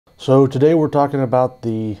So today we're talking about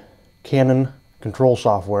the Canon control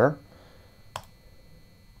software.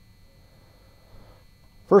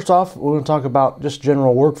 First off, we're going to talk about just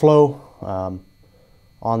general workflow.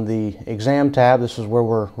 On the exam tab, this is where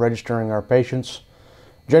we're registering our patients.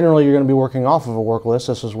 Generally, you're going to be working off of a work list.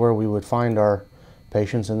 This is where we would find our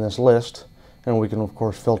patients in this list, and we can of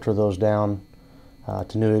course filter those down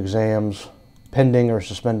to new exams, pending or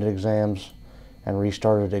suspended exams, and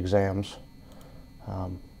restarted exams.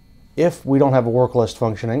 If we don't have a work list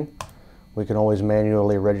functioning, we can always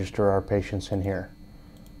manually register our patients in here.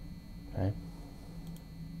 Okay.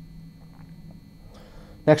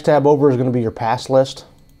 Next tab over is going to be your pass list.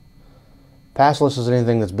 Pass list is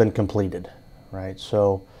anything that's been completed, right?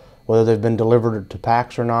 So whether they've been delivered to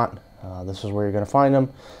PACS or not, this is where you're going to find them.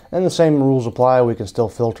 And the same rules apply. We can still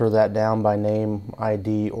filter that down by name,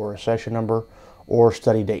 ID, or a session number, or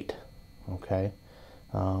study date. Okay.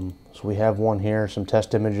 So we have one here, some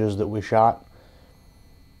test images that we shot.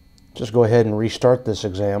 Just go ahead and restart this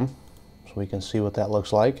exam so we can see what that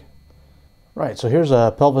looks like. Right, so here's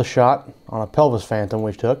a pelvis shot on a pelvis phantom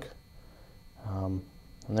we took. And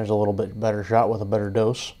there's a little bit better shot with a better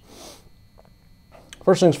dose.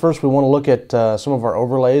 First things first, we want to look at some of our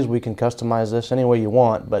overlays. We can customize this any way you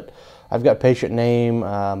want, but I've got patient name,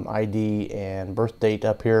 ID, and birth date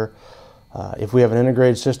up here. If we have an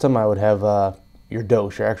integrated system, I would have your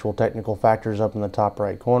dose, your actual technical factors up in the top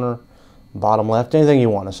right corner, bottom left, anything you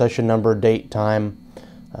want, a session number, date, time,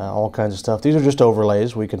 all kinds of stuff. These are just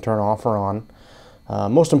overlays we can turn off or on.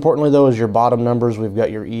 Most importantly though is your bottom numbers. We've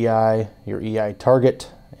got your EI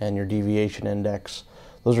target, and your deviation index.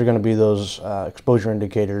 Those are going to be those exposure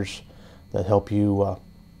indicators that help you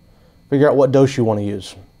figure out what dose you want to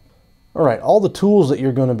use. Alright, all the tools that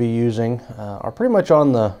you're going to be using are pretty much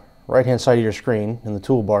on the right hand side of your screen in the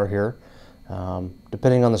toolbar here.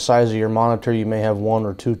 Depending on the size of your monitor, you may have one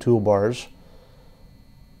or two toolbars.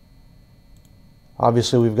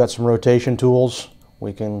 Obviously, we've got some rotation tools.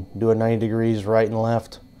 We can do a 90 degrees right and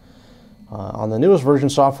left. On the newest version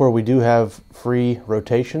software, we do have free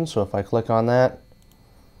rotation, so if I click on that,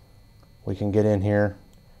 we can get in here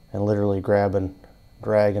and literally grab and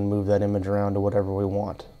drag and move that image around to whatever we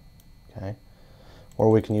want. Okay?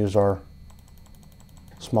 Or we can use our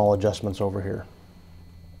small adjustments over here.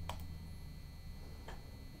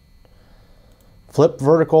 Flip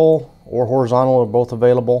vertical or horizontal are both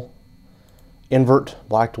available. Invert,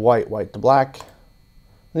 black to white, white to black.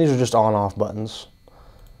 And these are just on-off buttons.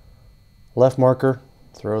 Left marker,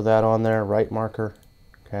 throw that on there. Right marker,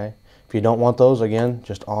 okay. If you don't want those, again,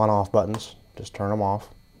 just on-off buttons. Just turn them off.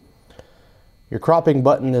 Your cropping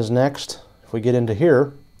button is next. If we get into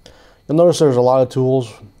here, you'll notice there's a lot of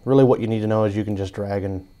tools. Really what you need to know is you can just drag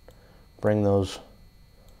and bring those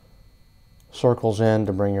circles in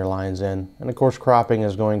to bring your lines in. And of course cropping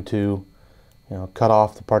is going to cut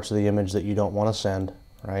off the parts of the image that you don't want to send,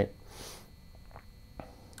 right?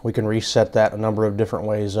 We can reset that a number of different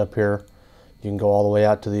ways up here. You can go all the way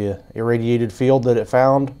out to the irradiated field that it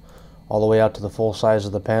found, all the way out to the full size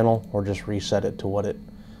of the panel, or just reset it to what it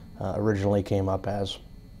originally came up as.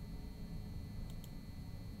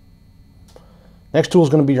 Next tool is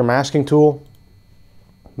going to be your masking tool.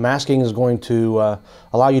 Masking is going to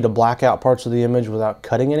allow you to black out parts of the image without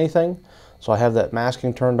cutting anything. So I have that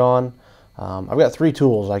masking turned on. I've got three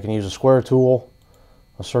tools. I can use a square tool,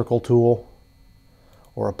 a circle tool,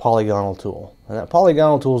 or a polygonal tool. And that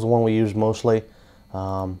polygonal tool is the one we use mostly.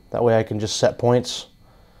 That way I can just set points.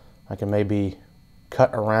 I can maybe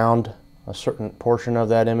cut around a certain portion of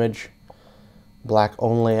that image, black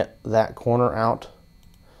only that corner out.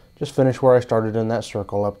 Just finish where I started in that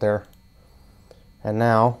circle up there. And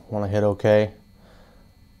now, when I hit OK,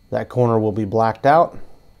 that corner will be blacked out,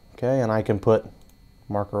 okay, and I can put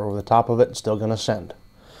marker over the top of it. It's still going to send.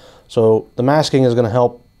 So the masking is going to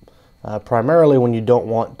help primarily when you don't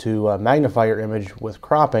want to magnify your image with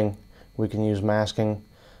cropping. We can use masking,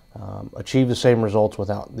 achieve the same results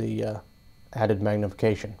without the added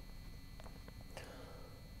magnification.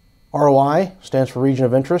 ROI stands for region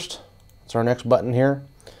of interest. It's our next button here.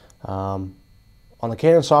 On the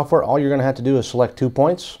Canon software, all you're going to have to do is select 2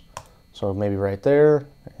 points. So maybe right there,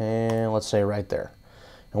 and let's say right there.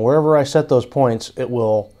 And wherever I set those points, it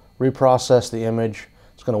will reprocess the image.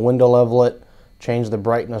 It's going to window level it, change the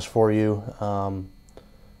brightness for you,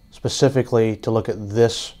 specifically to look at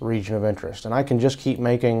this region of interest. And I can just keep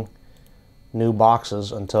making new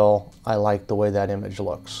boxes until I like the way that image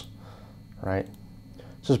looks, right?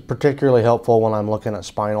 This is particularly helpful when I'm looking at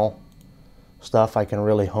spinal stuff. I can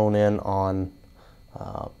really hone in on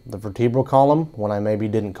the vertebral column when I maybe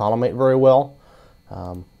didn't collimate very well.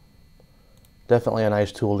 Definitely a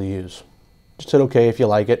nice tool to use. Just hit OK if you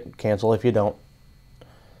like it, cancel if you don't.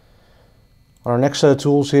 On our next set of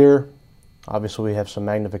tools here, obviously we have some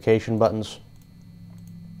magnification buttons.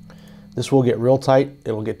 This will get real tight.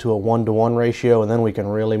 It'll get to a 1-to-1 ratio, and then we can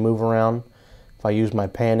really move around. If I use my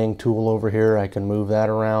panning tool over here, I can move that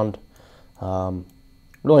around.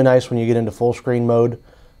 Really nice when you get into full screen mode.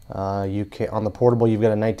 On the portable, you've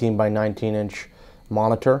got a 19 by 19 inch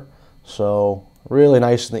monitor, so really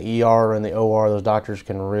nice in the ER and the OR. Those doctors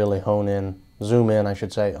can really zoom in, I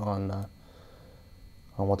should say, on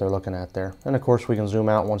what they're looking at there. And of course, we can zoom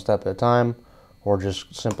out one step at a time, or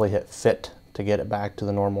just simply hit fit to get it back to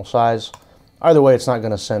the normal size. Either way, it's not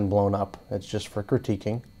going to send blown up. It's just for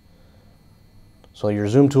critiquing. So your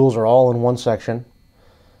zoom tools are all in one section.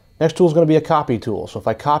 Next tool is going to be a copy tool. So if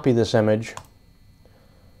I copy this image,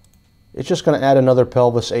 it's just going to add another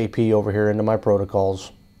pelvis AP over here into my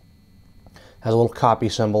protocols. Has a little copy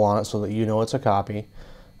symbol on it so that you know it's a copy.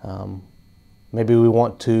 Maybe we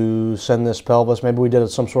want to send this pelvis, maybe we did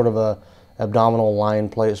some sort of a abdominal line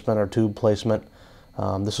placement or tube placement.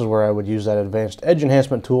 This is where I would use that advanced edge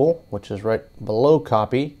enhancement tool, which is right below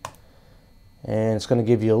copy. And it's going to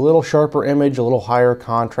give you a little sharper image, a little higher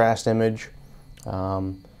contrast image.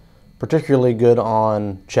 Particularly good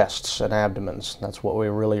on chests and abdomens. That's what we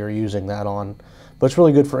really are using that on. But it's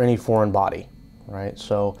really good for any foreign body, right?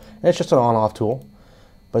 So it's just an on-off tool.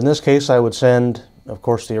 But in this case, I would send, of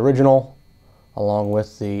course, the original along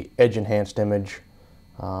with the edge enhanced image.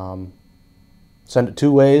 Send it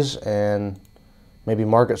 2 ways and maybe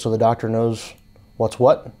mark it so the doctor knows what's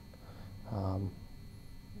what. Kind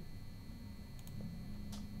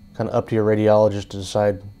of up to your radiologist to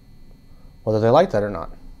decide whether they like that or not.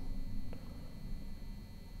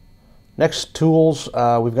 Next tools,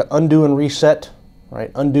 we've got undo and reset.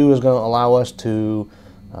 Right, undo is going to allow us to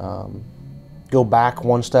go back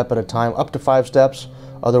 1 step at a time, up to 5 steps.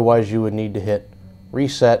 Otherwise, you would need to hit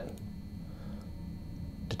reset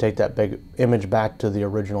to take that big image back to the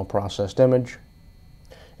original processed image.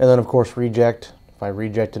 And then, of course, reject. If I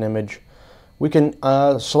reject an image, we can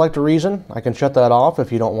select a reason. I can shut that off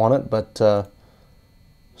if you don't want it, but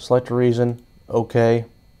select a reason, OK.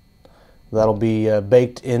 That'll be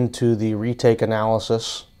baked into the retake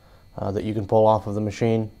analysis that you can pull off of the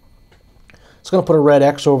machine. It's going to put a red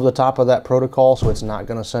X over the top of that protocol, so it's not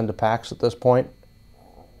going to send to PACS at this point.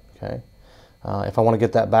 Okay. If I want to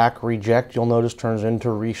get that back, reject, you'll notice turns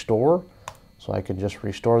into restore. So I can just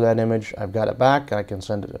restore that image. I've got it back, and I can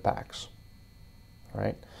send it to PACS. All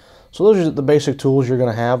right. So those are the basic tools you're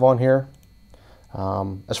going to have on here.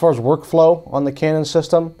 As far as workflow on the Canon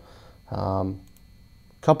system,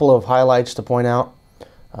 couple of highlights to point out.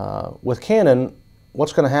 With Canon,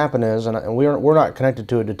 what's going to happen is, and we're not connected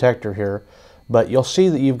to a detector here, but you'll see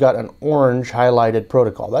that you've got an orange highlighted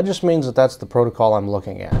protocol. That just means that that's the protocol I'm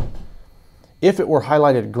looking at. If it were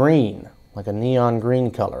highlighted green, like a neon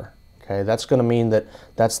green color, okay, that's going to mean that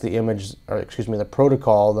that's the image, or excuse me, the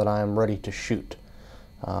protocol that I'm ready to shoot.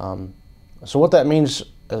 So what that means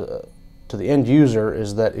to the end user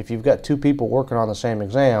is that if you've got 2 people working on the same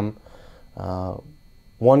exam,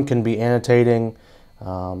 one can be annotating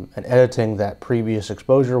and editing that previous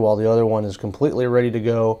exposure while the other one is completely ready to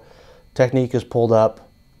go. Technique is pulled up.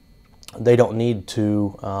 They don't need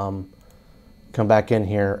to come back in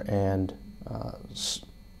here and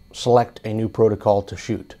select a new protocol to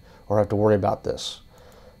shoot or have to worry about this.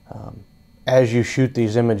 As you shoot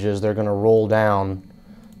these images, they're going to roll down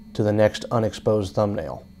to the next unexposed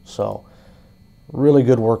thumbnail. So really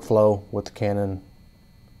good workflow with the Canon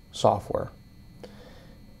software.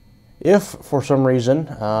 If for some reason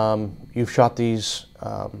you've shot these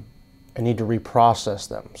and need to reprocess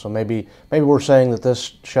them, so maybe we're saying that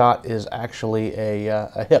this shot is actually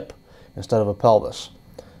a hip instead of a pelvis.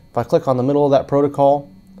 If I click on the middle of that protocol,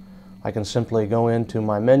 I can simply go into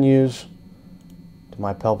my menus, to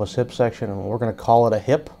my pelvis hip section, and we're going to call it a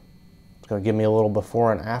hip. It's going to give me a little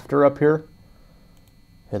before and after up here.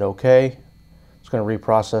 Hit OK. It's going to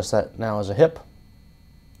reprocess that now as a hip.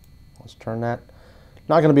 Let's turn that.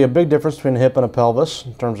 Not going to be a big difference between a hip and a pelvis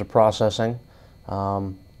in terms of processing,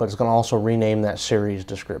 but it's going to also rename that series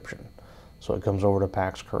description so it comes over to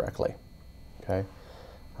PACS correctly. Okay.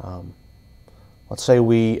 Let's say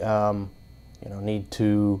we need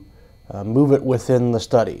to move it within the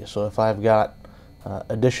study. So if I've got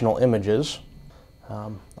additional images,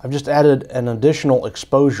 I've just added an additional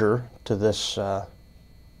exposure to this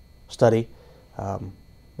study. One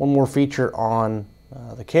more feature on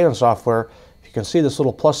the Canon software. You can see this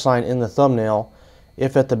little plus sign in the thumbnail.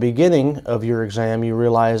 If at the beginning of your exam you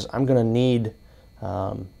realize I'm going to need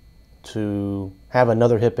to have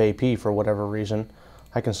another hip AP for whatever reason,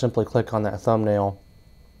 I can simply click on that thumbnail,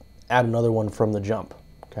 add another one from the jump.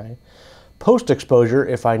 Okay. Post-exposure,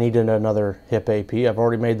 if I needed another hip AP, I've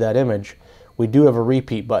already made that image. We do have a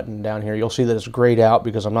repeat button down here. You'll see that it's grayed out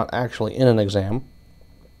because I'm not actually in an exam.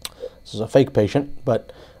 This is a fake patient,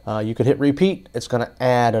 but you could hit repeat. It's going to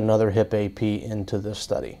add another hip AP into this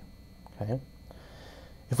study. Okay.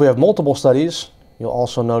 If we have multiple studies, you'll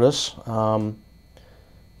also notice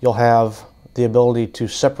you'll have the ability to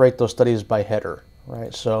separate those studies by header,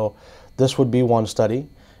 right? So this would be one study,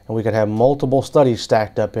 and we could have multiple studies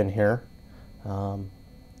stacked up in here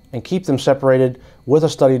and keep them separated with a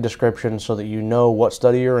study description so that you know what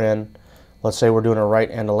study you're in. Let's say we're doing a right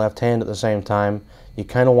and a left hand at the same time. You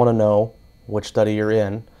kind of want to know which study you're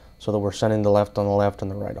in so that we're sending the left on the left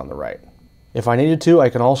and the right on the right. If I needed to, I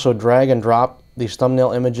can also drag and drop these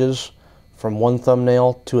thumbnail images from one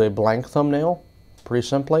thumbnail to a blank thumbnail pretty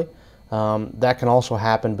simply. That can also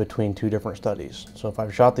happen between two different studies. So if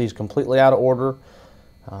I've shot these completely out of order,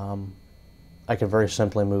 I can very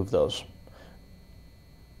simply move those.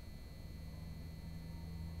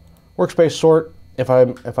 Workspace sort, if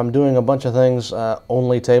I'm doing a bunch of things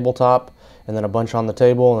only tabletop, and then a bunch on the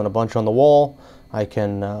table and then a bunch on the wall, I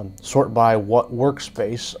can sort by what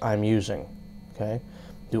workspace I'm using. Okay,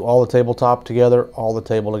 do all the tabletop together, all the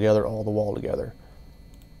table together, all the wall together.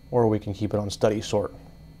 Or we can keep it on study sort.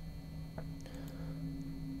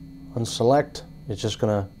 Unselect, it's just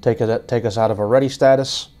going to take us out of a ready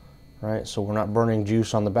status, right? So we're not burning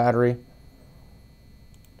juice on the battery.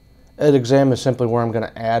 Edit exam is simply where I'm going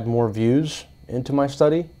to add more views into my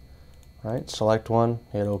study, right? Select one,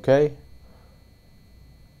 hit OK.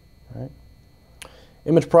 Right.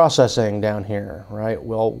 Image processing down here, right?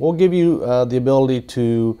 Well, we'll give you the ability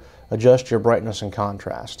to adjust your brightness and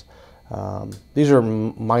contrast. These are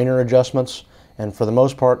minor adjustments, and for the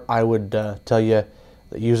most part, I would tell you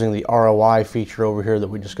that using the ROI feature over here that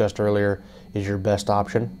we discussed earlier is your best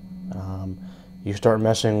option. You start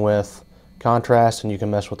messing with contrast, and you can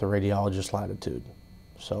mess with the radiologist latitude.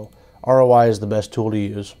 So ROI is the best tool to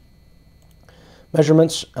use.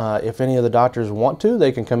 Measurements, if any of the doctors want to,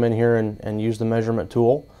 they can come in here and use the measurement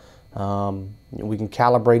tool. We can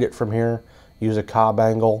calibrate it from here, use a Cobb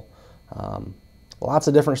angle. Lots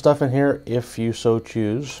of different stuff in here if you so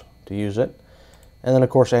choose to use it. And then of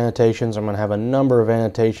course annotations. I'm going to have a number of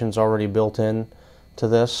annotations already built in to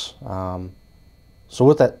this. So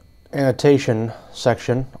with that annotation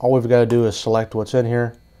section, all we've got to do is select what's in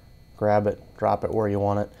here, grab it, drop it where you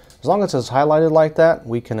want it. As long as it's highlighted like that,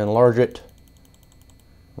 we can enlarge it,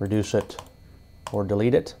 reduce it, or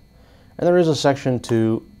delete it. And there is a section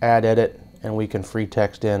to add edit, and we can free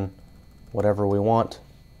text in whatever we want,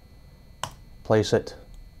 place it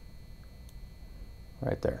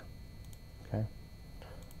right there. Okay.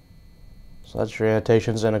 So that's your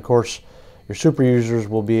annotations, and of course your super users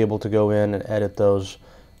will be able to go in and edit those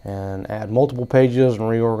and add multiple pages and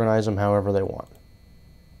reorganize them however they want.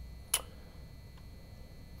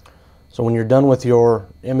 So when you're done with your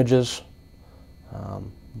images,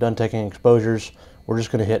 done taking exposures, we're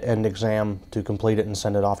just going to hit end exam to complete it and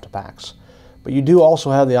send it off to PACS. But you do also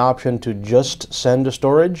have the option to just send to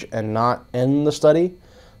storage and not end the study,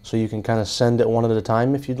 so you can kind of send it one at a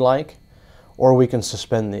time if you'd like, or we can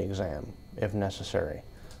suspend the exam if necessary.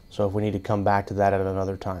 So if we need to come back to that at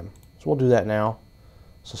another time. So we'll do that now,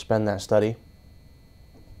 suspend that study.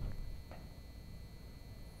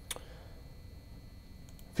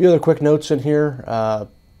 A few other quick notes in here.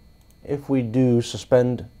 If we do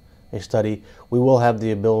suspend a study, we will have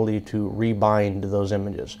the ability to rebind those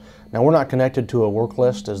images. Now we're not connected to a work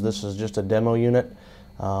list, as this is just a demo unit,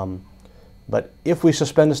 but if we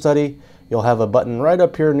suspend a study, you'll have a button right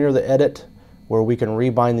up here near the edit where we can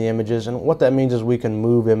rebind the images, and what that means is we can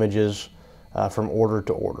move images from order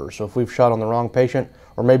to order. So if we've shot on the wrong patient,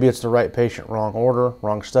 or maybe it's the right patient, wrong order,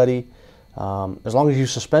 wrong study, as long as you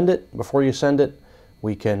suspend it before you send it,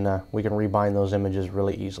 we can rebind those images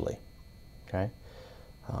really easily. Okay.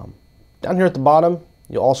 Down here at the bottom,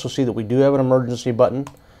 you'll also see that we do have an emergency button.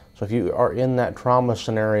 So if you are in that trauma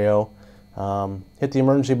scenario, hit the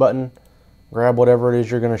emergency button, grab whatever it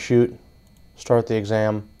is you're going to shoot, start the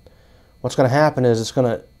exam. What's going to happen is it's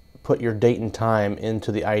going to put your date and time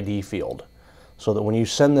into the ID field, so that when you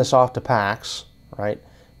send this off to PACS, right,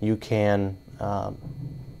 you can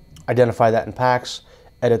identify that in PACS,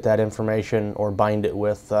 edit that information, or bind it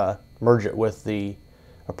with, merge it with the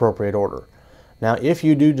appropriate order. Now, if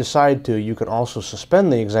you do decide to, you can also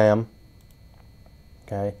suspend the exam,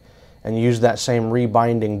 okay, and use that same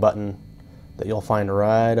rebinding button that you'll find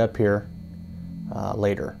right up here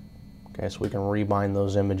later. Okay, so we can rebind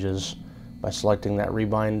those images by selecting that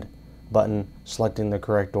rebind button, selecting the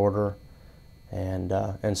correct order, and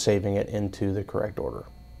saving it into the correct order.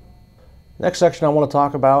 Next section I want to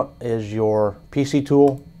talk about is your PC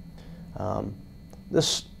tool.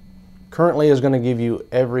 This currently is going to give you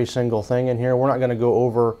every single thing in here. We're not going to go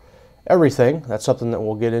over everything. That's something that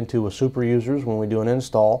we'll get into with super users when we do an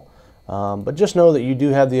install. But just know that you do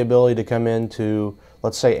have the ability to come into,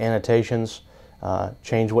 let's say, annotations,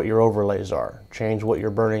 change what your overlays are, change what you're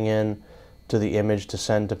burning in to the image to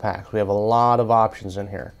send to packs. We have a lot of options in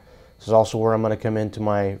here. This is also where I'm going to come into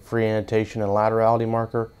my free annotation and laterality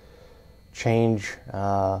marker, change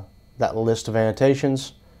that list of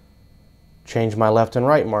annotations, change my left and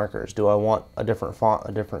right markers. Do I want a different font,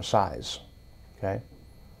 a different size? Okay.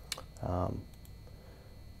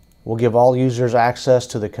 We'll give all users access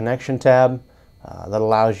to the connection tab that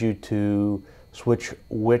allows you to switch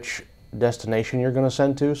which destination you're going to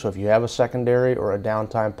send to. So if you have a secondary or a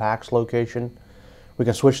downtime packs location, we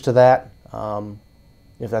can switch to that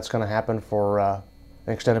if that's going to happen for an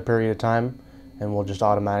extended period of time, and we'll just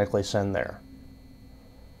automatically send there.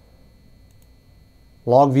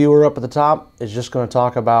 Log viewer up at the top is just going to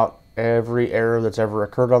talk about every error that's ever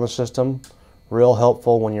occurred on the system. Real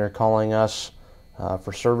helpful when you're calling us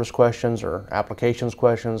for service questions or applications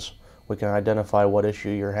questions. We can identify what issue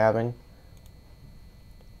you're having.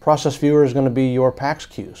 Process viewer is going to be your PACS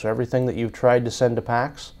queue. So everything that you've tried to send to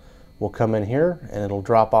PACS will come in here and it'll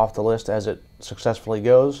drop off the list as it successfully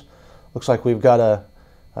goes. Looks like we've got a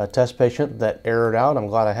test patient that errored out. I'm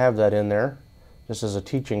glad I have that in there just as a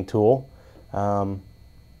teaching tool.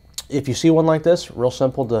 If you see one like this, real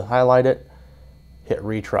simple to highlight it, hit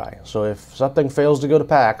retry. So if something fails to go to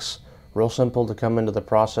PACS, real simple to come into the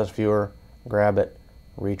process viewer, grab it,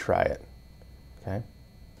 retry it. Okay.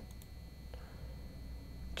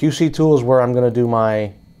 QC tool is where I'm going to do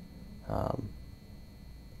my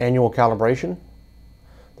annual calibration.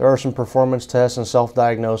 There are some performance tests and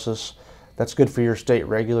self-diagnosis. That's good for your state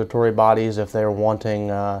regulatory bodies if they're wanting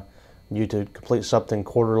you to complete something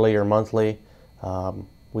quarterly or monthly.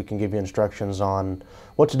 We can give you instructions on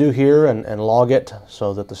what to do here and log it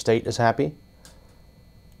so that the state is happy.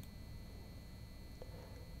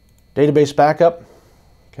 Database backup.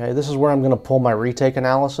 Okay, this is where I'm going to pull my retake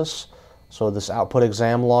analysis. So this output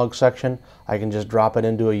exam log section, I can just drop it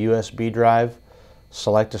into a USB drive,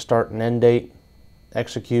 select a start and end date,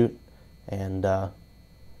 execute, and that'll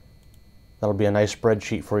be a nice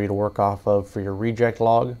spreadsheet for you to work off of for your reject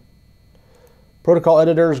log. Protocol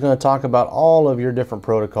editor is going to talk about all of your different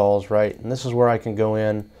protocols, right? And this is where I can go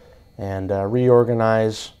in and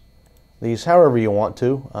reorganize these however you want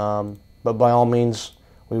to. But by all means,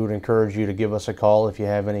 we would encourage you to give us a call if you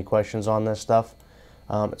have any questions on this stuff.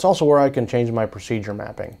 It's also where I can change my procedure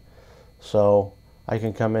mapping. So I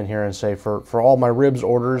can come in here and say for all my ribs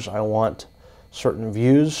orders, I want certain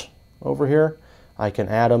views over here. I can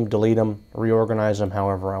add them, delete them, reorganize them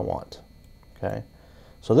however I want. Okay.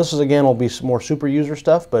 So this is, again, will be some more super user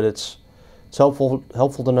stuff, but it's helpful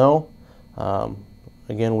to know.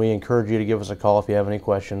 Again, we encourage you to give us a call if you have any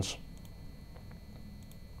questions.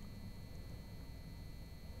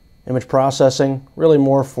 Image processing, really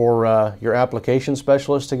more for your application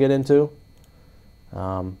specialist to get into.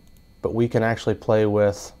 But we can actually play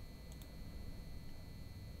with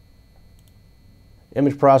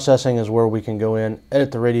image processing is where we can go in,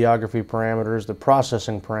 edit the radiography parameters, the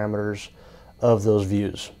processing parameters of those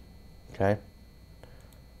views. Okay.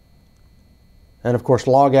 And of course,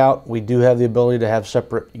 log out, we do have the ability to have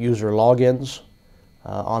separate user logins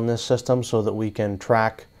on this system so that we can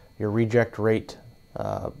track your reject rate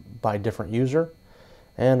by different user.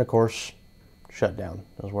 And of course, shutdown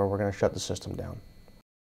is where we're going to shut the system down.